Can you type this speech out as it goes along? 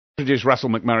Introduce Russell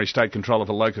McMurray, State Controller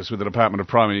for Locusts with the Department of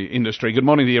Primary Industry. Good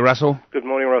morning to you, Russell. Good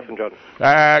morning, Ross and John.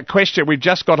 Question, we've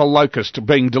just got a locust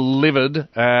being delivered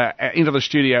into the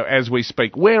studio as we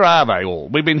speak. Where are they all?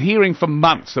 We've been hearing for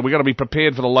months that we've got to be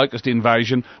prepared for the locust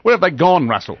invasion. Where have they gone,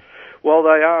 Russell? Well,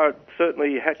 they are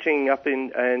certainly hatching up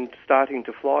and starting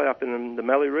to fly up in the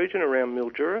Mallee region around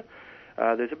Mildura.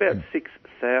 There's about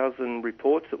 6,000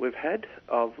 reports that we've had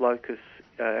of locust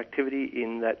activity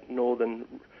in that northern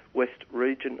west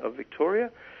region of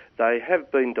Victoria. They have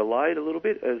been delayed a little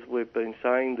bit, as we've been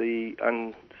saying. The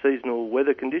unseasonal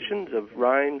weather conditions of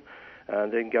rain,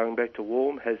 then going back to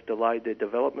warm, has delayed their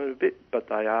development a bit, but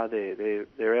they are there.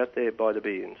 They're out there by the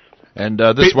billions. And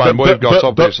this one we've got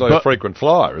obviously a frequent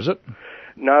flyer, is it?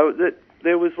 No,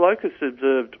 there was locusts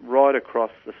observed right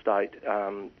across the state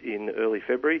in early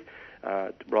February,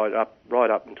 right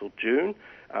up until June.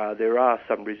 There are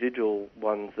some residual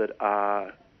ones that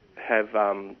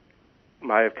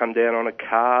may have come down on a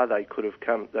car. They could have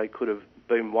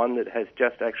been one that has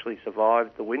just actually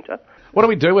survived the winter. What do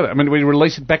we do with it? I mean, do we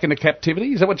release it back into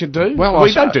captivity? Is that what you do? Well,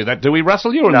 we don't do that, do we,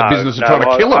 Russell? You're in the business of trying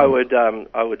to kill it.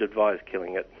 I would advise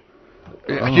killing it.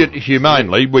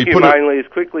 Humanely, as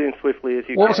quickly and swiftly as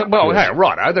you can. Well, hey,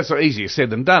 right, that's easier said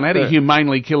than done. How do you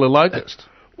humanely kill a locust?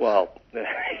 Well,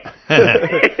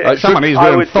 someone is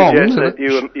I would thongs, suggest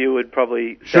that you would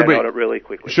probably stand on it really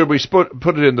quickly. Should we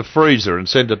put it in the freezer and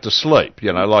send it to sleep?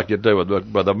 You know, like you do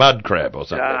with a mud crab or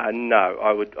something. No,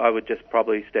 I would just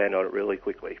probably stand on it really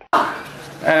quickly.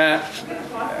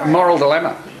 Moral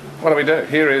dilemma. What do we do?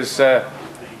 Here is the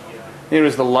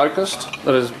locust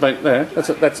that has been there. That's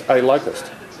a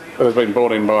locust that has been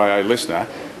brought in by a listener.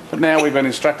 But now we've been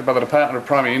instructed by the Department of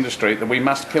Primary Industry that we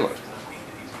must kill it.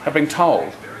 I've been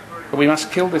told that we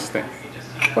must kill this thing.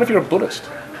 What if you're a Buddhist?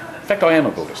 In fact, I am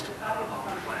a Buddhist.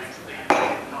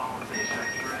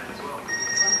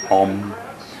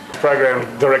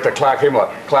 Program Director Clark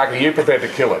Himlett. Clark, are you prepared to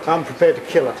kill it? I'm prepared to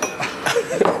kill it.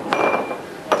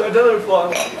 Don't let it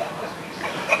fly.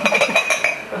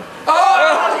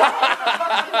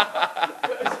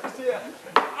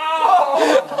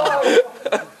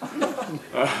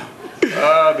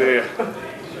 Oh dear.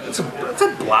 Is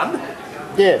that blood?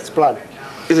 Yeah, it's blood.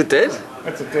 Is it dead?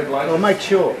 That's a dead lady. I'll make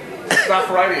sure. Stuff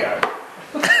radio.